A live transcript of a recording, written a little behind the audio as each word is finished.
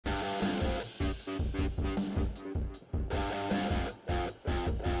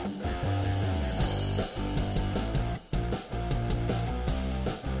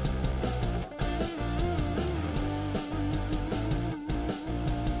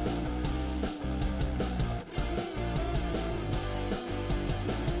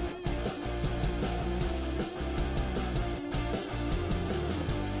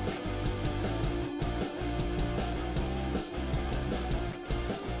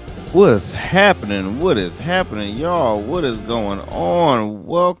What's happening? What is happening, y'all? What is going on?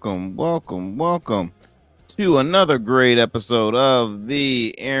 Welcome to another great episode of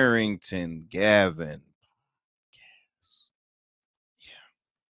the Arrington Gavin.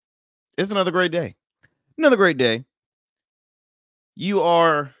 It's another great day. Another great day. You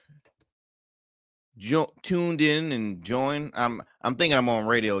are tuned in and joined. I'm thinking I'm on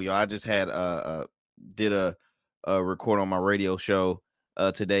radio, y'all. I just had did a record on my radio show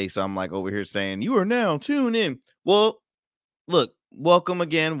today, so I'm like over here saying you are now tuned in. Well, look, welcome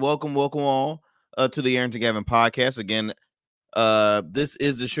again. Welcome all to the Arrington Gavin podcast. Again, this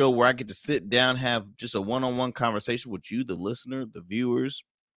is the show where I get to sit down, have just a one-on-one conversation with you, the listener, the viewers.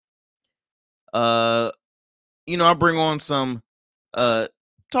 Uh, I bring on some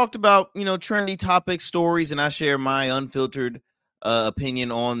talked about, trendy topics, stories, and I share my unfiltered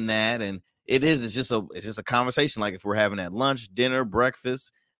opinion on that. And it's just a conversation like if we're having at lunch, dinner,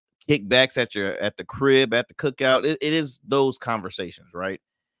 breakfast, kickbacks at the crib, at the cookout. It is those conversations, right?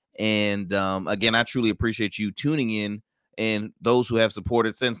 And again, I truly appreciate you tuning in, and those who have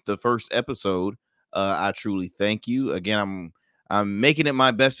supported since the first episode. I truly thank you. Again, I'm making it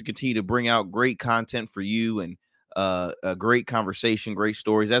my best to continue to bring out great content for you, and a great conversation, great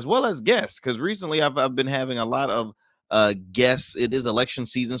stories, as well as guests. Because recently I've been having a lot of guests. It is election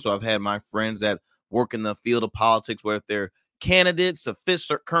season, so I've had my friends that work in the field of politics, whether they're candidates,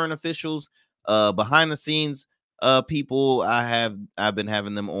 current officials, behind the scenes people. I've been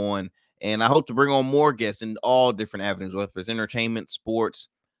having them on, and I hope to bring on more guests in all different avenues, whether it's entertainment, sports,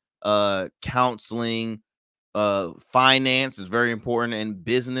 counseling, finance is very important, and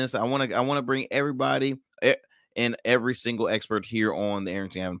business. I want to bring everybody and every single expert here on the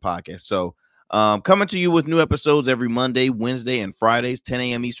Arrington Gavin podcast. So coming to you with new episodes every Monday, Wednesday, and Fridays, 10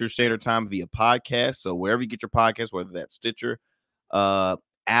 a.m. Eastern Standard Time via podcast. So wherever you get your podcast, whether that's Stitcher,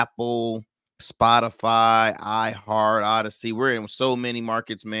 Apple, Spotify, iHeart, Odyssey. We're in so many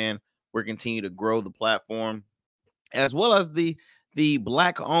markets, man. We're continuing to grow the platform, as well as the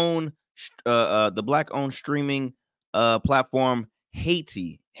black owned streaming platform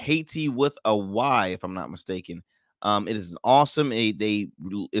Haiti with a Y, if I'm not mistaken. It is an awesome a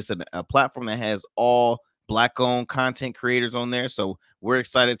platform that has all black owned content creators on there. So we're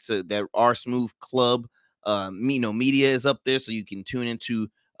excited to that our smooth club media is up there, so you can tune into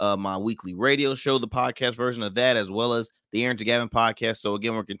my weekly radio show, the podcast version of that, as well as the Aaron to Gavin podcast. So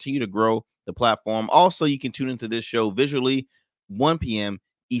again, we're continue to grow the platform. Also, you can tune into this show visually 1 p.m.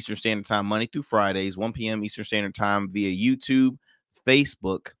 Eastern Standard Time, Monday through Fridays, 1 p.m. Eastern Standard Time via YouTube,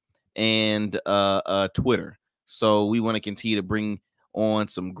 Facebook, and Twitter. So we want to continue to bring on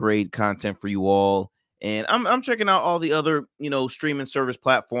some great content for you all. And I'm checking out all the other, streaming service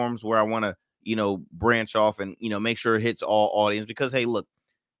platforms where I want to, branch off and, make sure it hits all audience, because, hey, look,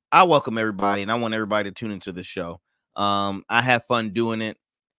 I welcome everybody and I want everybody to tune into the show. I have fun doing it,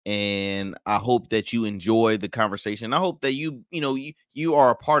 and I hope that you enjoy the conversation. I hope that you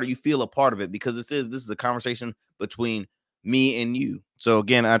are a part of, you feel a part of it, because this is a conversation between me and you. So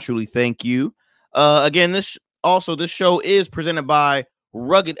again, I truly thank you. Again, this show is presented by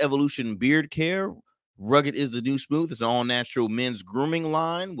Rugged Evolution Beard Care. Rugged is the new smooth. It's an all natural men's grooming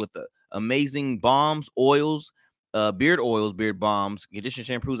line with the amazing balms, oils, beard oils, beard bombs, condition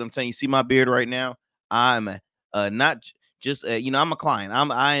shampoos. I'm telling you, see my beard right now. I'm not just I'm a client.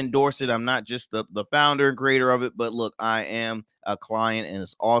 I endorse it. I'm not just the founder and creator of it, but look, I am a client, and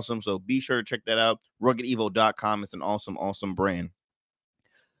it's awesome. So be sure to check that out. RuggedEvo.com. It's an awesome brand.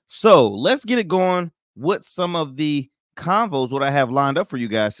 So let's get it going with some of the convos, what I have lined up for you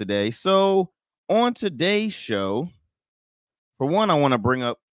guys today. So on today's show, for one, I want to bring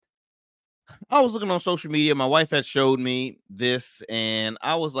up, I was looking on social media. My wife had showed me this, and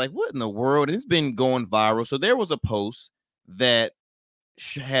I was like, what in the world? And it's been going viral. So there was a post that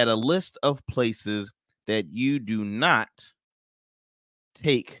had a list of places that you do not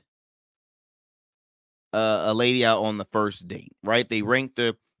take a lady out on the first date, right? They rank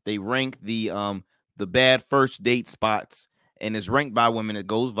the bad first date spots, and it's ranked by women. It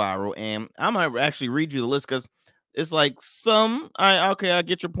goes viral, and I'm gonna actually read you the list, because it's like I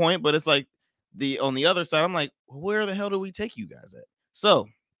get your point, but it's like the on the other side, I'm like, where the hell do we take you guys at? So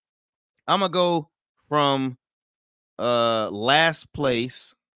I'm gonna go from last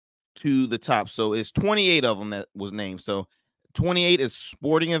place to the top. So it's 28 of them that was named. So 28 is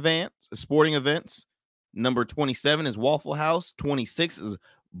sporting events. Number 27 is Waffle House. 26 is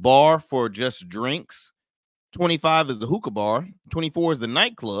bar for just drinks. 25 is the hookah bar. 24 is the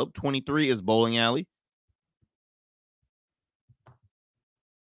nightclub. 23 is bowling alley.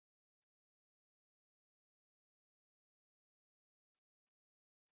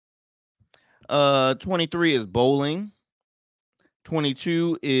 23 is bowling.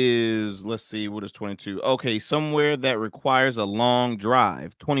 22 is, let's see, what is 22? Okay, somewhere that requires a long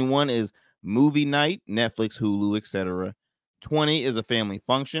drive. 21 is movie night, Netflix, Hulu, etc. 20 is a family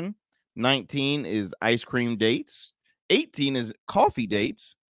function. 19 is ice cream dates. 18 is coffee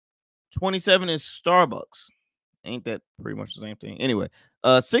dates. 27 is Starbucks. Ain't that pretty much the same thing? Anyway,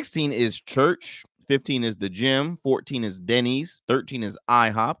 16 is church. 15 is the gym. 14 is Denny's. 13 is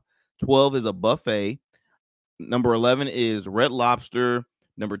IHOP. 12 is a buffet. Number 11 is Red Lobster.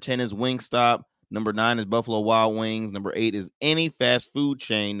 Number 10 is Wingstop. Number 9 is Buffalo Wild Wings. Number 8 is any fast food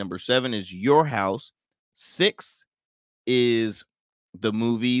chain. Number 7 is Your House. 6 is the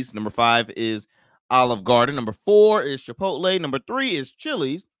movies. Number 5 is Olive Garden. Number 4 is Chipotle. Number 3 is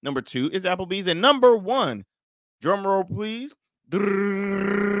Chili's. Number 2 is Applebee's. And number 1, drum roll please,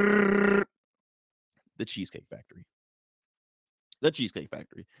 the Cheesecake Factory. The Cheesecake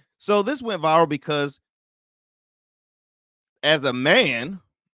Factory. So this went viral because as a man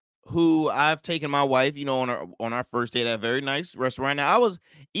who I've taken my wife, on our first date at a very nice restaurant. Now I was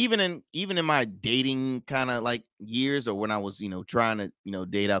even in my dating kind of like years, or when I was, trying to,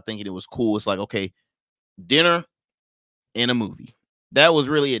 date out, thinking it was cool. It's like, okay, dinner and a movie. That was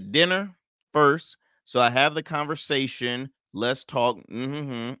really a dinner first. So I have the conversation. Let's talk.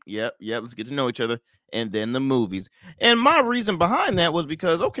 Yep. Let's get to know each other. And then the movies. And my reason behind that was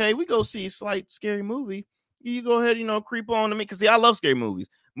because, okay, we go see a slight scary movie. You go ahead, creep on to me. Because, see, I love scary movies.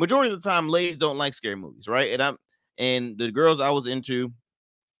 Majority of the time, ladies don't like scary movies, right? And the girls I was into,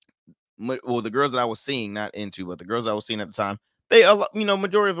 well, the girls that I was seeing, not into, but the girls I was seeing at the time, they,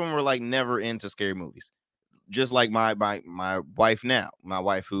 majority of them were like never into scary movies. Just like my wife now, my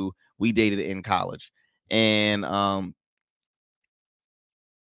wife who we dated in college. And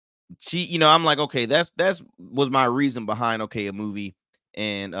she, I'm like, okay, that's was my reason behind, okay, a movie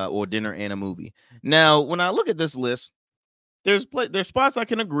and or dinner and a movie. Now, when I look at this list, there's spots I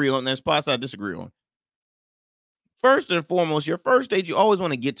can agree on, there's spots I disagree on. First and foremost, your first date, you always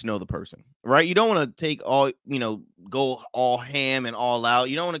want to get to know the person, right? You don't want to take all, go all ham and all out.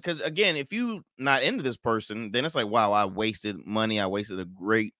 You don't want to, because again, if you not into this person, then it's like, wow, I wasted money. I wasted a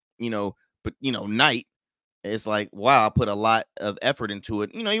great, night. It's like, wow, I put a lot of effort into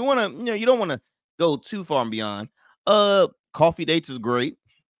it. You want to, you don't want to go too far and beyond. Coffee dates is great.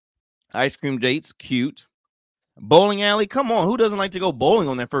 Ice cream dates, cute. Bowling alley, come on. Who doesn't like to go bowling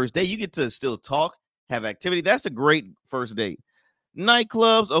on their first date? You get to still talk, have activity. That's a great first date.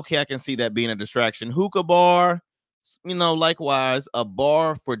 Nightclubs, okay, I can see that being a distraction. Hookah bar, likewise. A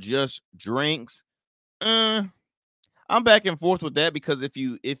bar for just drinks. I'm back and forth with that, because if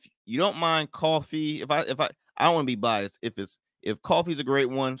you don't mind coffee, I don't want to be biased. If coffee's a great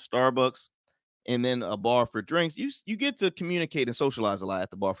one, Starbucks, and then a bar for drinks, you get to communicate and socialize a lot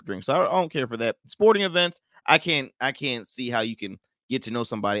at the bar for drinks. So I don't care for that. Sporting events, I can't see how you can get to know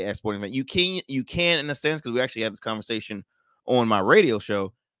somebody at a sporting event. You can in a sense, because we actually had this conversation on my radio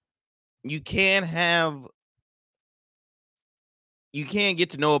show. You can get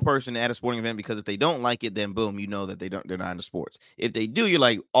to know a person at a sporting event, because if they don't like it, then boom, you know that they're not into sports. If they do, you're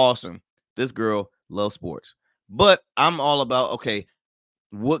like, awesome, this girl loves sports. But I'm all about, okay,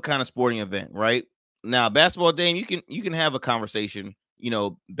 what kind of sporting event, right? Now, basketball game, you can have a conversation,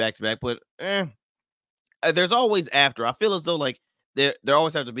 back to back, but there's always after. I feel as though like there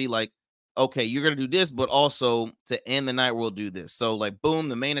always have to be like, okay, you're gonna do this, but also to end the night, we'll do this. So like, boom,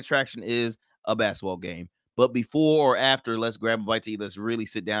 the main attraction is a basketball game, but before or after, let's grab a bite to eat. Let's really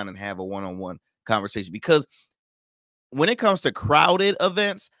sit down and have a one-on-one conversation, because when it comes to crowded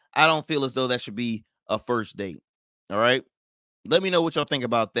events, I don't feel as though that should be a first date. All right. Let me know what y'all think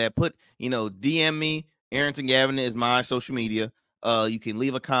about that. Put, DM me. Arrington Gavin is my social media. You can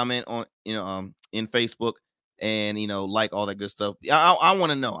leave a comment on, in Facebook, and, like all that good stuff. I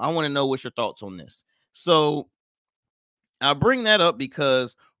want to know. I want to know what's your thoughts on this. So I bring that up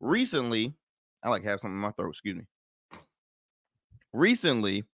because recently, I like have something in my throat. Excuse me.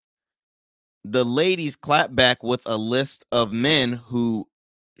 Recently, the ladies clapped back with a list of men who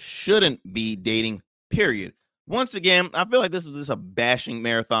shouldn't be dating, period. Once again, I feel like this is just a bashing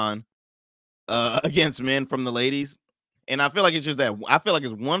marathon against men from the ladies. And I feel like it's just that. I feel like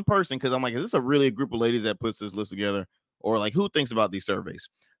it's one person, because I'm like, is this a really a group of ladies that puts this list together? Or like, who thinks about these surveys?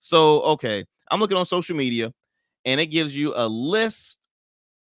 So, okay, I'm looking on social media, and it gives you a list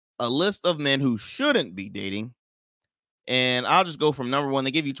of men who shouldn't be dating. And I'll just go from number 1.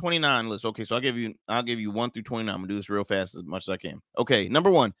 They give you 29 lists. Okay, so I'll give you 1 through 29. I'm gonna do this real fast as much as I can. Okay, number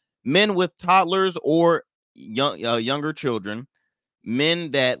 1, men with toddlers or younger children,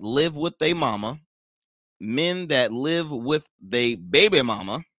 men that live with their mama, men that live with their baby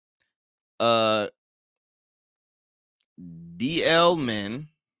mama, Uh, DL men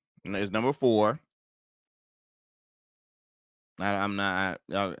is number 4. I'm not.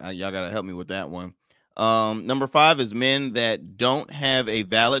 Y'all gotta help me with that one. Number 5 is men that don't have a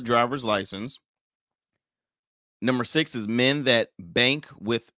valid driver's license. Number 6 is men that bank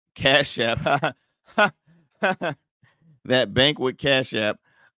with Cash App. That bank with Cash App.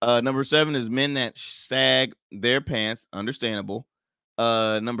 Number 7 is men that sag their pants. Understandable.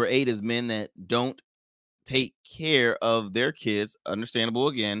 Number 8 is men that don't take care of their kids. Understandable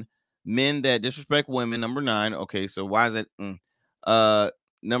again. Men that disrespect women. Number 9. Okay, so why is that?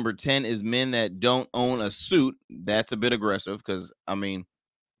 Number 10 is men that don't own a suit. That's a bit aggressive because I mean,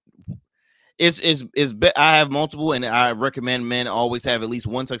 I have multiple, and I recommend men always have at least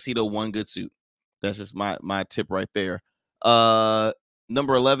one tuxedo, one good suit. That's just my tip right there.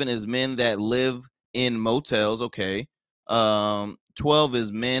 Number 11 is men that live in motels. Okay. 12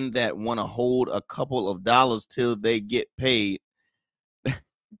 is men that want to hold a couple of dollars till they get paid.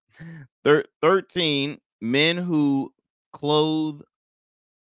 13 men whose clothes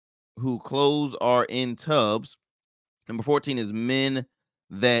are in tubs. Number 14 is men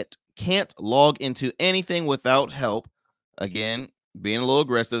that can't log into anything without help. Again, being a little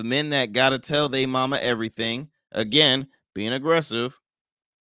aggressive. Men that gotta tell they mama everything. Again, being aggressive.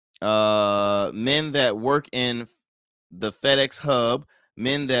 Men that work in the FedEx hub.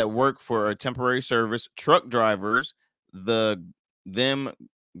 Men that work for a temporary service. Truck drivers. Them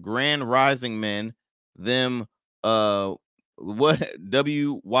grand rising men. Them what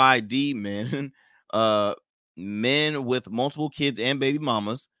WYD men. Men with multiple kids and baby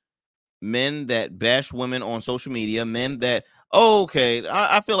mamas, men that bash women on social media, men that okay,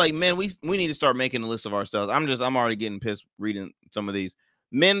 I feel like men we need to start making a list of ourselves. I'm already getting pissed reading some of these.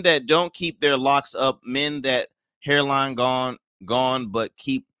 Men that don't keep their locks up, men that hairline gone but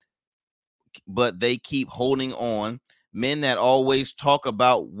they keep holding on, men that always talk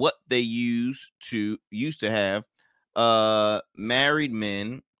about what they used to have, married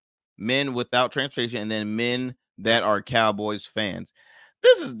men, men without transportation, and then men that are Cowboys fans.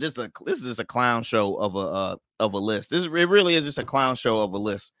 This is just a clown show of a list. It really is just a clown show of a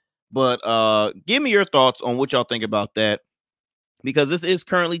list. But give me your thoughts on what y'all think about that, because this is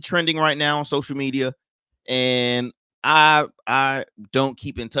currently trending right now on social media, and I don't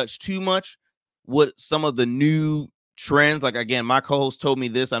keep in touch too much with some of the new trends. Like again, my co-host told me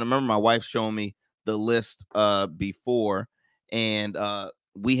this. I remember my wife showing me the list before, and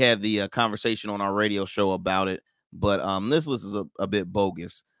we had the conversation on our radio show about it. But this list is a bit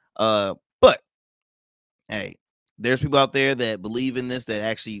bogus. But hey, there's people out there that believe in this, that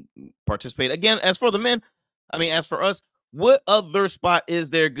actually participate. Again, as for the men, I mean, as for us, what other spot is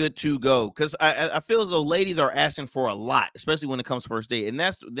there good to go? Because I feel as though ladies are asking for a lot, especially when it comes to first date, and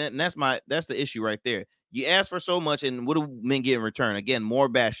that's the issue right there. You ask for so much, and what do men get in return? Again, more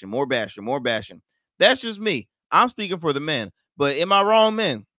bashing, more bashing, more bashing. That's just me. I'm speaking for the men, but am I wrong,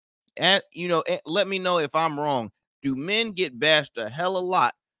 men? Let me know if I'm wrong. Do men get bashed a hell of a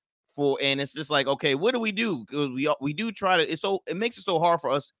lot for? And it's just like, okay, what do we do? We do try to. It makes it so hard for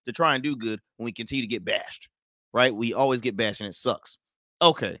us to try and do good when we continue to get bashed, right? We always get bashed and it sucks.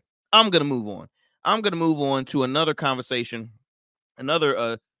 Okay, I'm gonna move on. I'm gonna move on to another conversation,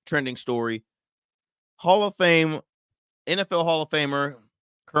 another trending story. Hall of Fame, NFL Hall of Famer,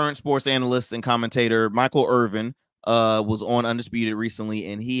 current sports analyst and commentator Michael Irvin was on Undisputed recently,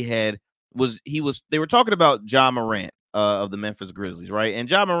 and they were talking about Ja Morant of the Memphis Grizzlies, right? And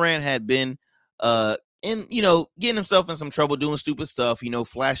Ja Morant had been getting himself in some trouble doing stupid stuff,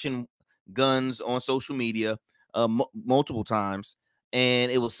 flashing guns on social media multiple times.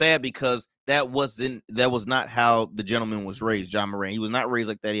 And it was sad because that was not how the gentleman was raised. Ja Morant, he was not raised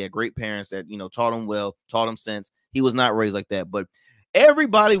like that. He had great parents that taught him well, taught him sense. He was not raised like that. But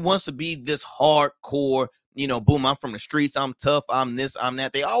everybody wants to be this hardcore, boom, I'm from the streets, I'm tough, I'm this, I'm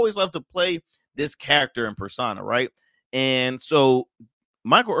that. They always love to play this character and persona, right? And so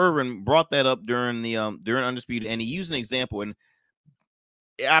Michael Irvin brought that up during Undisputed, and he used an example, and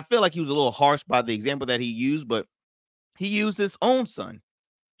I feel like he was a little harsh by the example that he used, but he used his own son,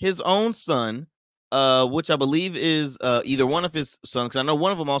 which I believe is either one of his sons, because I know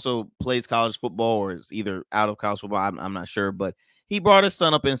one of them also plays college football or is either out of college football. I'm not sure, but he brought his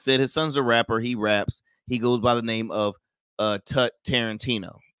son up and said his son's a rapper. He raps. He goes by the name of Tut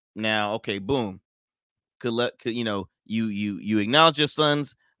Tarantino. Now, okay, boom. You acknowledge your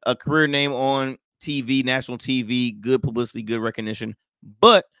son's career name on TV, national TV, good publicity, good recognition,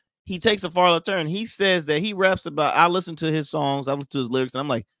 but he takes a far left turn. He says that he raps about, I listen to his songs, I listen to his lyrics, and I'm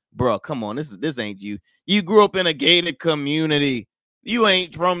like, bro, come on, this ain't you. You grew up in a gated community. You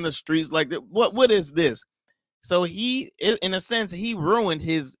ain't from the streets like that. What is this? So he, in a sense, he ruined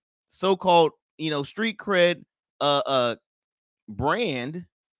his so-called, street cred brand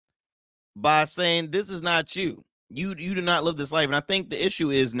by saying this is not you. You do not live this life. And I think the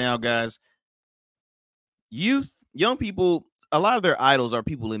issue is now, guys, young people, a lot of their idols are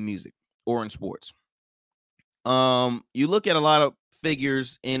people in music or in sports. You look at a lot of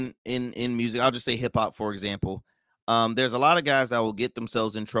figures in music. I'll just say hip hop, for example. There's a lot of guys that will get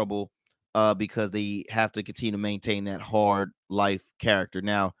themselves in trouble because they have to continue to maintain that hard life character.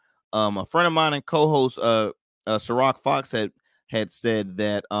 Now, a friend of mine and co-host Ciroc Fox had said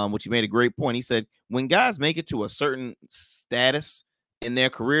that, which he made a great point. He said when guys make it to a certain status in their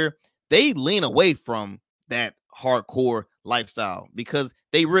career, they lean away from that hardcore lifestyle because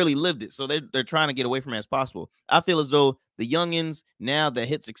they really lived it. So they're trying to get away from it as possible. I feel as though the youngins now that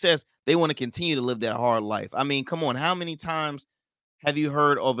hit success, they want to continue to live that hard life. I mean, come on, how many times have you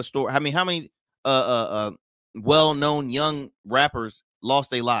heard of a story? I mean, how many well-known young rappers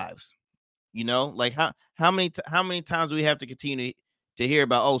lost their lives? Like how many times do we have to continue to hear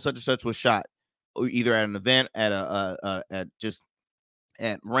about, oh, such and such was shot, or either at an event, at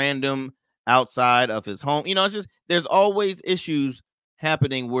at random outside of his home. It's just there's always issues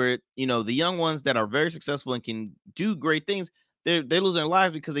happening where the young ones that are very successful and can do great things, they lose their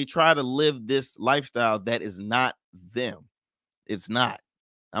lives because they try to live this lifestyle that is not them. It's not.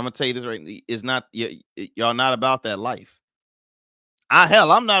 I'm gonna tell you this right. It's not. Y'all not about that life.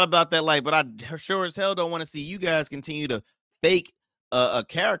 I'm not about that life, but I sure as hell don't want to see you guys continue to fake a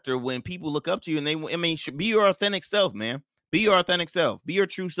character when people look up to you and should be your authentic self, man. Be your authentic self. Be your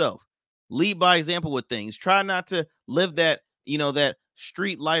true self. Lead by example with things. Try not to live that, that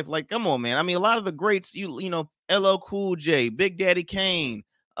street life. Like, come on, man. I mean, a lot of the greats, LL Cool J, Big Daddy Kane,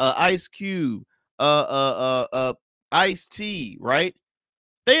 Ice Cube, Ice T, right?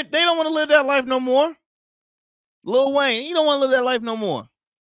 They don't want to live that life no more. Lil Wayne, you don't want to live that life no more.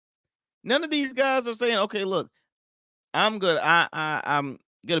 None of these guys are saying, okay, look, I'm good. I'm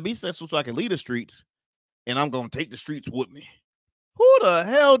gonna be successful so I can lead the streets, and I'm gonna take the streets with me. Who the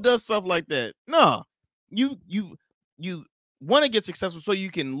hell does stuff like that? No, you want to get successful so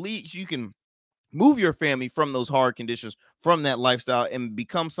you can lead, you can move your family from those hard conditions, from that lifestyle, and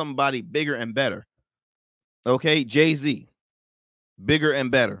become somebody bigger and better. Okay, Jay-Z, bigger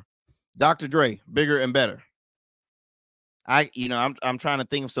and better. Dr. Dre, bigger and better. I'm trying to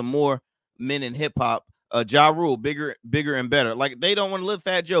think of some more men in hip hop. Ja Rule, bigger and better. Like, they don't want to live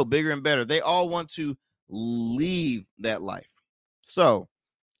Fat Joe, bigger and better. They all want to leave that life. So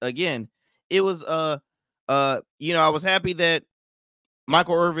again, it was I was happy that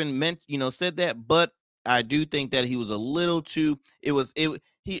Michael Irvin said that, but I do think that he was a little too. I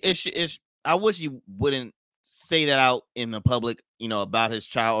wish he wouldn't say that out in the public, about his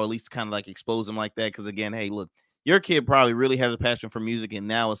child, or at least kind of like expose him like that. Because again, hey, look, your kid probably really has a passion for music, and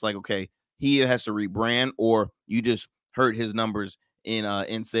now it's like, okay, he has to rebrand, or you just hurt his numbers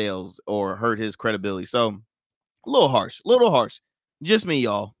in sales, or hurt his credibility. So a little harsh. Just me,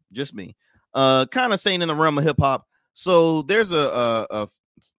 y'all. Just me. Kind of saying in the realm of hip hop. So there's a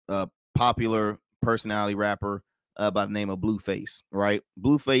popular personality rapper by the name of Blueface, right?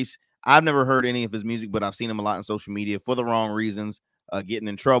 Blueface. I've never heard any of his music, but I've seen him a lot on social media for the wrong reasons, getting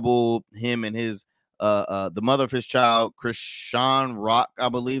in trouble. Him and his the mother of his child, Krishan Rock, I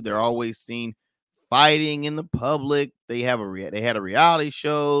believe, they're always seen fighting in the public. They had a reality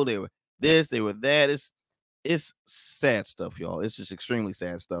show. They were this, they were that. It's sad stuff, y'all. It's just extremely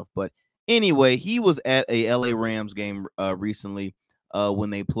sad stuff. But anyway, he was at a LA Rams game recently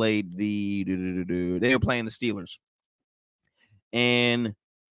when they played they were playing the Steelers. And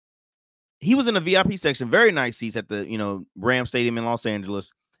he was in the VIP section, very nice seats at the, Ram Stadium in Los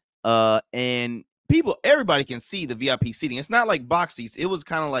Angeles. And everybody can see the VIP seating. It's not like box seats. It was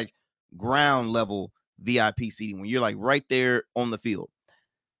kind of like ground level VIP seating when you're like right there on the field.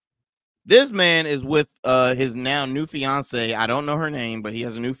 This man is with his now new fiance. I don't know her name, but he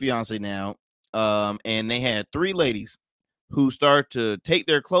has a new fiance now. And they had three ladies who start to take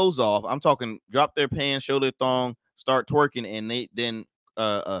their clothes off. I'm talking drop their pants, show their thong, start twerking, and they then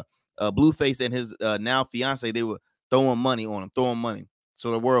Blueface and his now fiance, they were throwing money on him, throwing money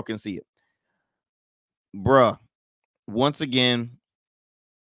so the world can see it. Bruh, once again,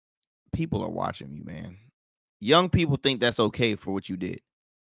 people are watching you, man. Young people think that's okay for what you did.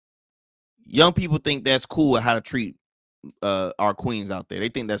 Young people think that's cool how to treat our queens out there. They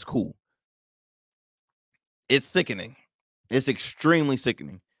think that's cool. It's sickening. It's extremely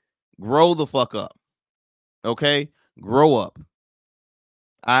sickening. Grow the fuck up. Okay? Grow up.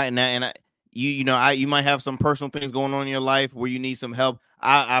 you might have some personal things going on in your life where you need some help.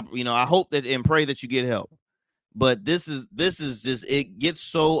 I hope that and pray that you get help. But this is just, it gets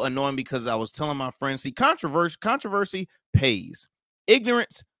so annoying because I was telling my friends, see, controversy pays.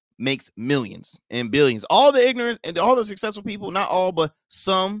 Ignorance makes millions and billions. All the ignorance and all the successful people, not all, but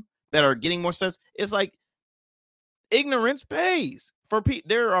some that are getting more sense. It's like ignorance pays.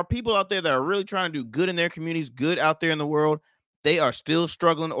 There are people out there that are really trying to do good in their communities, good out there in the world. They are still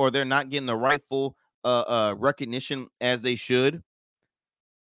struggling, or they're not getting the rightful recognition as they should,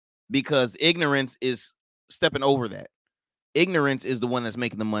 because ignorance is stepping over that. Ignorance is the one that's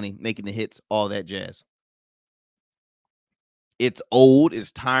making the money, making the hits, all that jazz. It's old,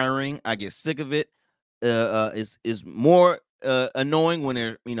 it's tiring. I get sick of it. It's more annoying when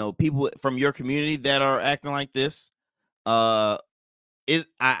there, people from your community that are acting like this. I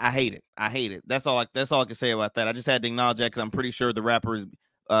hate it. I hate it. That's all I can say about that. I just had to acknowledge that because I'm pretty sure the rapper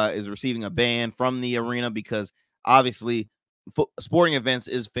is receiving a ban from the arena, because obviously sporting events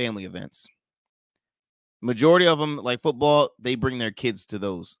is family events. Majority of them, like football, they bring their kids to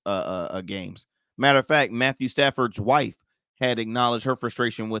those games. Matter of fact, Matthew Stafford's wife had acknowledged her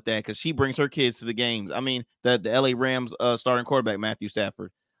frustration with that because she brings her kids to the games. I mean, the LA Rams starting quarterback, Matthew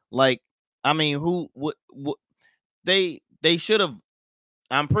Stafford. Like, I mean, they should have.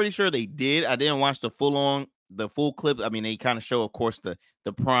 I'm pretty sure they did. I didn't watch the full clip. I mean, they kind of show, of course, the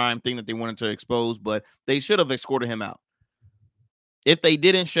prime thing that they wanted to expose, but they should have escorted him out. If they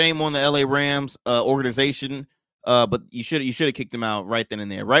didn't, shame on the LA Rams organization. But you should have kicked him out right then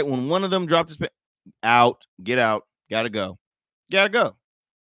and there. Right when one of them dropped his out, get out, gotta go.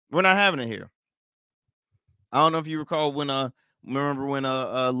 We're not having it here. I don't know if you recall remember when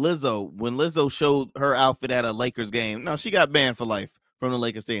Lizzo showed her outfit at a Lakers game. No, she got banned for life from the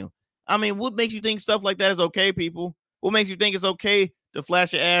Lakers team. I mean, what makes you think stuff like that is okay, people? What makes you think it's okay to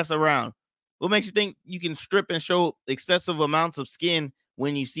flash your ass around? What makes you think you can strip and show excessive amounts of skin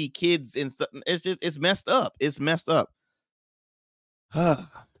when you see kids and stuff? It's messed up. It's messed up. I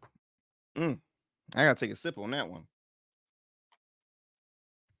gotta take a sip on that one.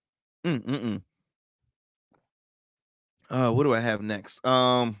 What do I have next?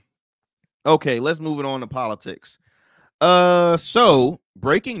 Okay, let's move it on to politics. So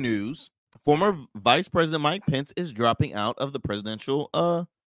breaking news: former Vice President Mike Pence is dropping out of the presidential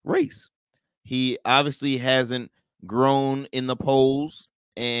race. He obviously hasn't grown in the polls,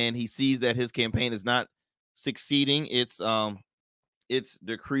 and he sees that his campaign is not succeeding. It's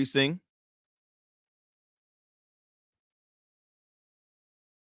decreasing.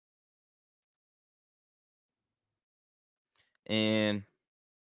 And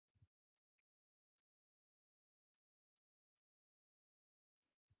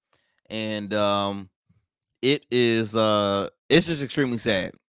it is it's just extremely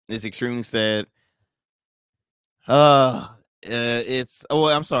sad. It's extremely sad. It's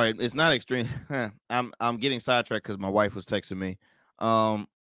I'm sorry, it's not extreme. I'm getting sidetracked because my wife was texting me.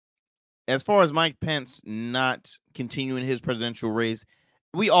 As far as Mike Pence not continuing his presidential race,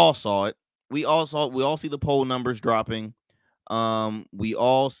 we all saw it. We all see the poll numbers dropping. We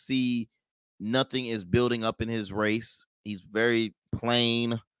all see nothing is building up in his race. He's very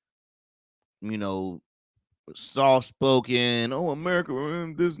plain, soft spoken. Oh,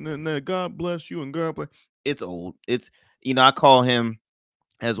 America, this and that. God bless you and God bless. It's old. It's I call him,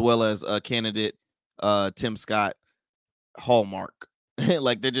 as well as candidate Tim Scott, Hallmark.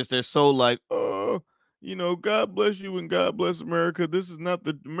 Like they're so like, oh, God bless you and God bless America. This is not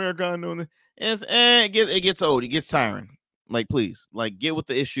the America I know. And it gets old. It gets tiring. Like, please, like, get with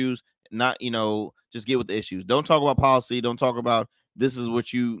the issues. Not just get with the issues. Don't talk about policy. Don't talk about this is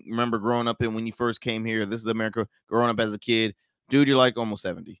what you remember growing up in when you first came here. This is America growing up as a kid. Dude, you're like almost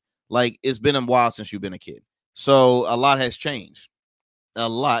 70. Like, it's been a while since you've been a kid. So a lot has changed.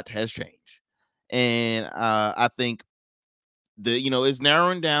 And I think it's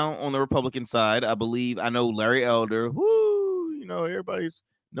narrowing down on the Republican side. I know Larry Elder, everybody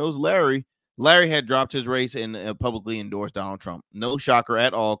knows Larry. Larry had dropped his race and publicly endorsed Donald Trump. No shocker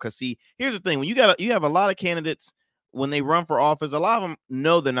at all. Because see, here's the thing: when you have a lot of candidates, when they run for office, a lot of them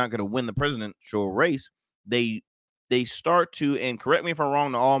know they're not going to win the presidential race. They start to, and correct me if I'm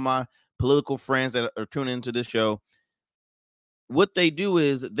wrong, to all my political friends that are tuning into this show, what they do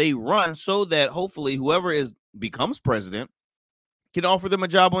is they run so that hopefully whoever becomes president can offer them a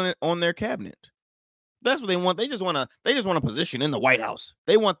job on their cabinet. That's what they want. They just want a position in the White House.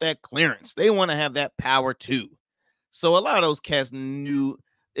 They want that clearance. They want to have that power too. So a lot of those cats knew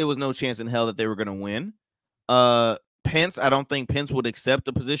it was no chance in hell that they were going to win. Pence, I don't think Pence would accept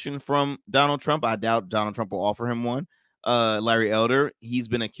a position from Donald Trump. I doubt Donald Trump will offer him one. Larry Elder, he's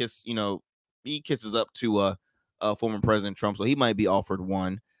been a kiss, he kisses up to former President Trump, so he might be offered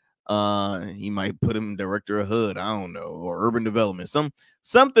one. He might put him director of HUD, I don't know, or urban development,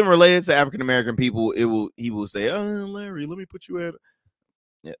 something related to African American people. He will say, Larry, let me put you at.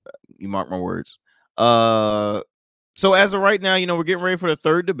 Yeah, you mark my words. So as of right now, we're getting ready for the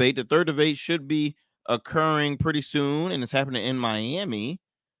third debate. The third debate should be occurring pretty soon, and it's happening in Miami.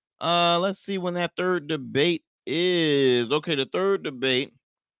 Let's see when that third debate is. Okay, the third debate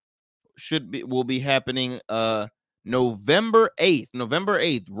will be happening November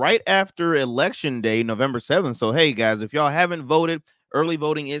 8th, right after election day, November 7th. So hey guys, if y'all haven't voted, early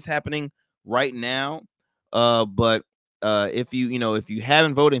voting is happening right now. But if you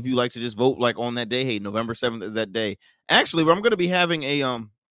haven't voted, if you like to just vote like on that day, hey, November 7th is that day. Actually, I'm going to be having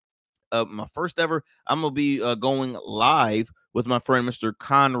my first ever. I'm gonna be going live with my friend Mr.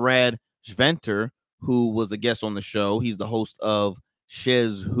 Conrad Sventer, who was a guest on the show. He's the host of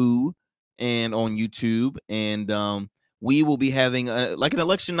Shez Who and on YouTube, and we will be having like an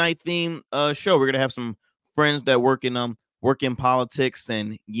election night theme show. We're gonna have some friends that work in politics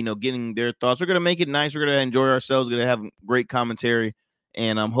and getting their thoughts. We're gonna make it nice. We're gonna enjoy ourselves. We're gonna have great commentary,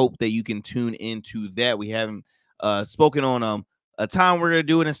 and hope that you can tune into that. We haven't spoken on a time we're gonna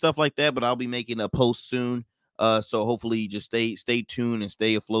do it and stuff like that, but I'll be making a post soon. So hopefully just stay tuned and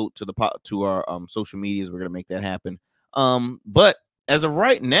stay afloat to our social medias. We're gonna make that happen. But as of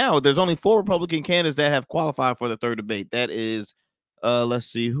right now, there's only 4 Republican candidates that have qualified for the third debate. That is, let's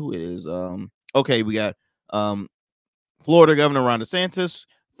see who it is. Okay, we got Florida Governor Ron DeSantis,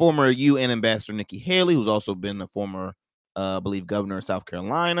 former UN Ambassador Nikki Haley, who's also been the former, I believe, governor of South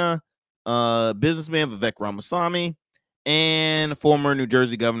Carolina, businessman Vivek Ramaswamy, and former New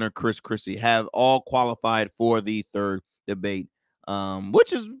Jersey Governor Chris Christie have all qualified for the third debate,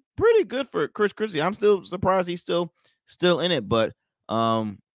 which is pretty good for Chris Christie. I'm still surprised he's still in it, but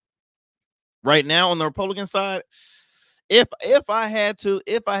right now on the Republican side, if I had to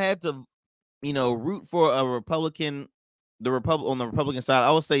root for a Republican, on the Republican side,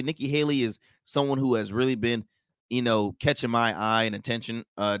 I would say Nikki Haley is someone who has really been catching my eye and attention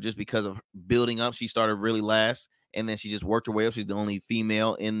just because of building up. She started really last, and then she just worked her way up. She's the only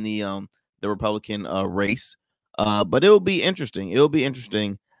female in the Republican race. But it'll be interesting. It'll be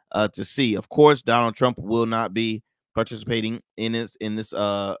interesting to see. Of course, Donald Trump will not be participating in this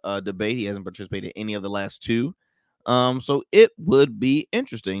debate. He hasn't participated in any of the last 2. So it would be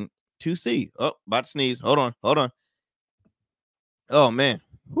interesting to see. Oh, about to sneeze. Hold on. Oh man.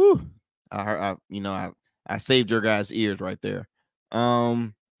 Whew. I saved your guys' ears right there.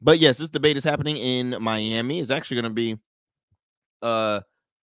 But yes, this debate is happening in Miami. It's actually going to be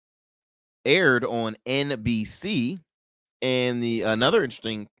aired on NBC. And another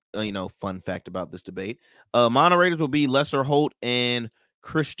interesting fun fact about this debate, moderators will be Lester Holt and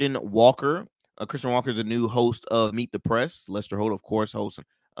Christian Walker. Christian Walker is the new host of Meet the Press. Lester Holt, of course, hosts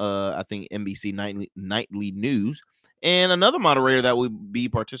I think NBC nightly news. And another moderator that will be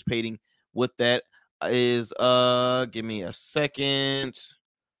participating with that is give me a second.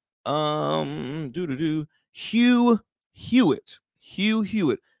 Hugh Hewitt,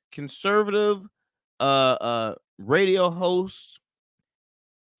 conservative radio host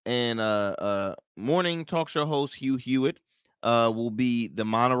and morning talk show host Hugh Hewitt will be the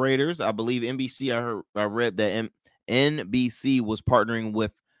moderators. I believe NBC, I read that NBC was partnering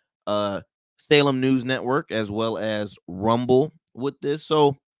with Salem News Network as well as Rumble with this.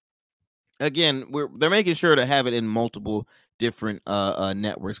 So again, they're making sure to have it in multiple different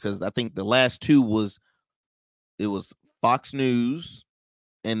networks, because I think the last 2 was Fox News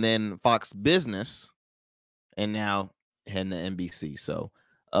and then Fox Business, and now heading to NBC. So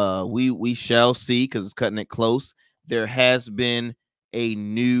we shall see, because it's cutting it close. There has been a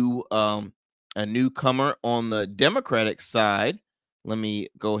newcomer on the Democratic side. Let me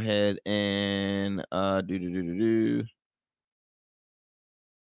go ahead and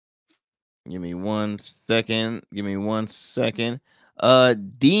Give me one second.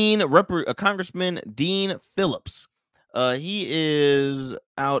 Congressman Dean Phillips. He is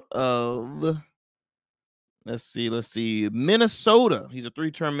out of, let's see, Minnesota. He's a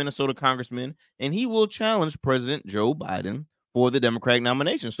 3-term Minnesota congressman, and he will challenge President Joe Biden for the Democratic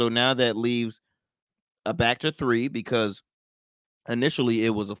nomination. So now that leaves back to 3, because initially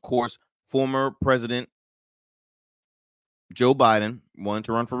it was, of course, former President Joe Biden wanted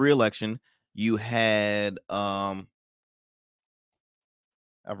to run for re-election. You had I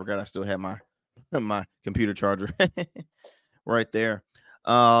forgot I still had my computer charger right there.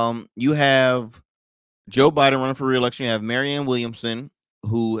 You have Joe Biden running for re-election. You have Marianne Williamson,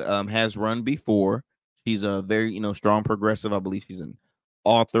 who has run before. She's a very strong progressive. I believe she's in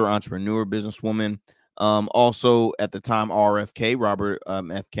author, entrepreneur, businesswoman. Also, at the time, RFK, Robert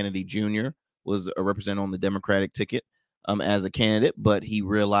F. Kennedy Jr., was represented on the Democratic ticket as a candidate, but he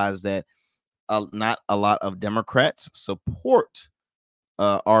realized that not a lot of Democrats support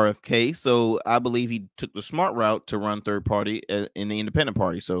RFK. So I believe he took the smart route to run third party in the independent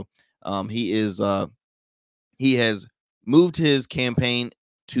party. So he has moved his campaign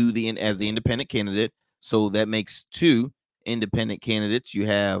to as the independent candidate. So that makes 2 independent candidates. You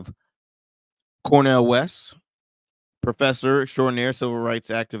have Cornel West, professor extraordinaire, civil rights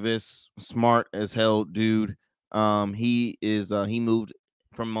activist, smart as hell dude. He moved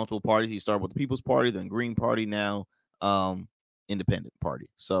from multiple parties. He started with the People's Party, then Green Party, now Independent Party.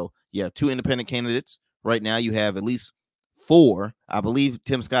 So yeah, 2 independent candidates. Right now you have at least 4. I believe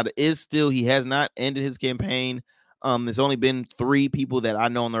Tim Scott he has not ended his campaign. There's only been 3 people that I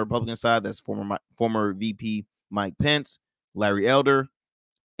know on the Republican side. That's former VP Mike Pence, Larry Elder,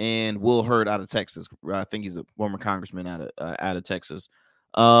 and Will Hurd out of Texas. I think he's a former congressman out of Texas.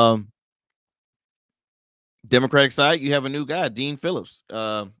 Democratic side, you have a new guy, Dean Phillips.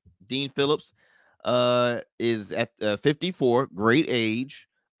 Dean Phillips is at 54, great age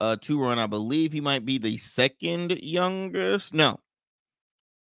to run. I believe he might be the second youngest. No,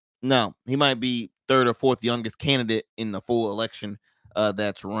 he might be 3rd or 4th youngest candidate in the full election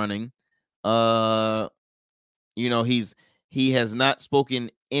that's running. He has not spoken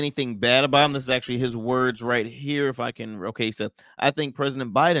anything bad about him. This is actually his words right here. If I can, okay, so I think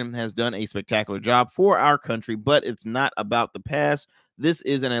President Biden has done a spectacular job for our country, but it's not about the past. This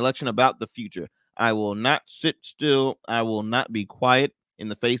is an election about the future. I will not sit still. I will not be quiet in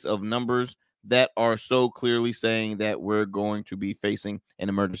the face of numbers that are so clearly saying that we're going to be facing an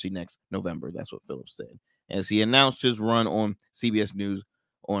emergency next November. That's what Phillips said as he announced his run on CBS News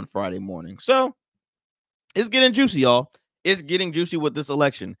on Friday morning. So it's getting juicy, y'all. It's getting juicy with this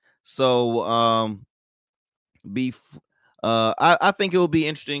election. So I think it will be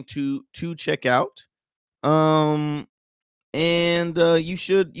interesting to check out. And you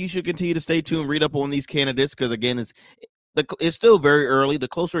should continue to stay tuned, read up on these candidates, because again, it's still very early. The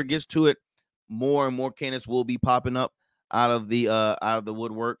closer it gets to it, more and more candidates will be popping up out of the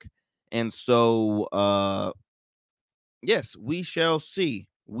woodwork. And so yes, we shall see.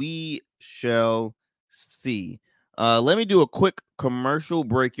 We shall see. Let me do a quick commercial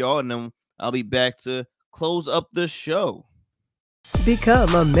break, y'all, and then I'll be back to close up the show.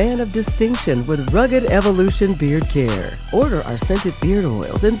 Become a man of distinction with Rugged Evolution Beard Care. Order our scented beard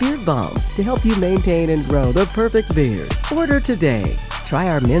oils and beard balms to help you maintain and grow the perfect beard. Order today. Try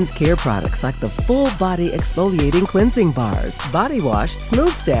our men's care products like the full body exfoliating cleansing bars, body wash,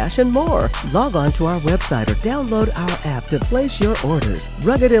 smooth stash, and more. Log on to our website or download our app to place your orders.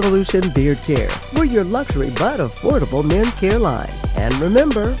 Rugged Evolution Beard Care. We're your luxury but affordable men's care line. And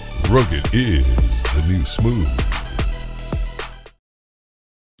remember, rugged is the new smooth.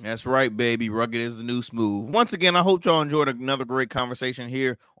 That's right, baby. Rugged is the new smooth. Once again, I hope y'all enjoyed another great conversation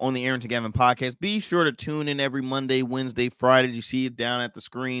here on the Arrington Gavin podcast. Be sure to tune in every Monday, Wednesday, Friday. You see it down at the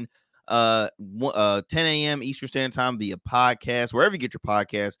screen. 10 a.m. Eastern Standard Time via podcast, wherever you get your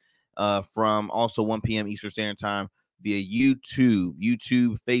podcast from. Also 1 p.m. Eastern Standard Time via YouTube,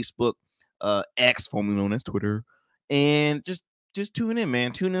 Facebook, X, formerly known as Twitter. And just tune in,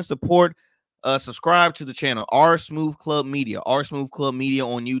 man. Tune in, support. Subscribe to the channel, R Smooth Club Media on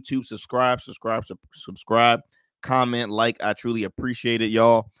YouTube. Subscribe, comment, like. I truly appreciate it,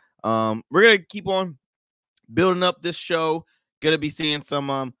 y'all. We're gonna keep on building up this show. Gonna be seeing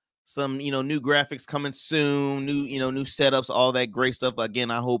some new graphics coming soon, new setups, all that great stuff.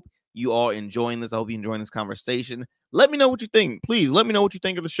 Again, I hope you all enjoying this. I hope you enjoying this conversation. Let me know what you think. Please let me know what you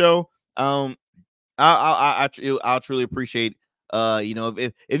think of the show. I'll truly appreciate.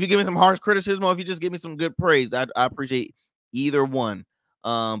 If you give me some harsh criticism or if you just give me some good praise, I appreciate either one.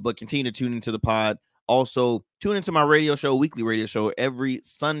 But continue to tune into the pod. Also, tune into my radio show, weekly radio show, every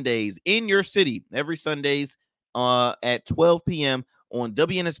Sundays in your city, every Sundays at 12 p.m. on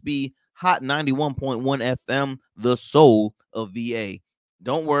WNSB Hot 91.1 FM, the soul of VA.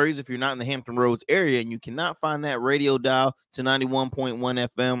 Don't worry if you're not in the Hampton Roads area and you cannot find that radio dial to 91.1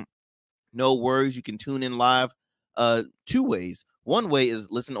 FM. No worries, you can tune in live 2 ways. One way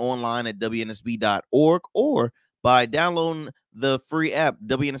is listen online at WNSB.org or by downloading the free app,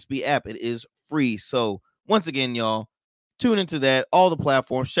 WNSB app. It is free. So once again, y'all, tune into that. All the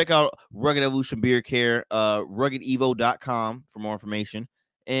platforms. Check out Rugged Evolution Beard Care, ruggedevo.com for more information.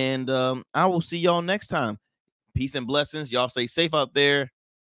 And I will see y'all next time. Peace and blessings. Y'all stay safe out there.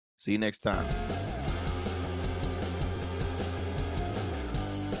 See you next time.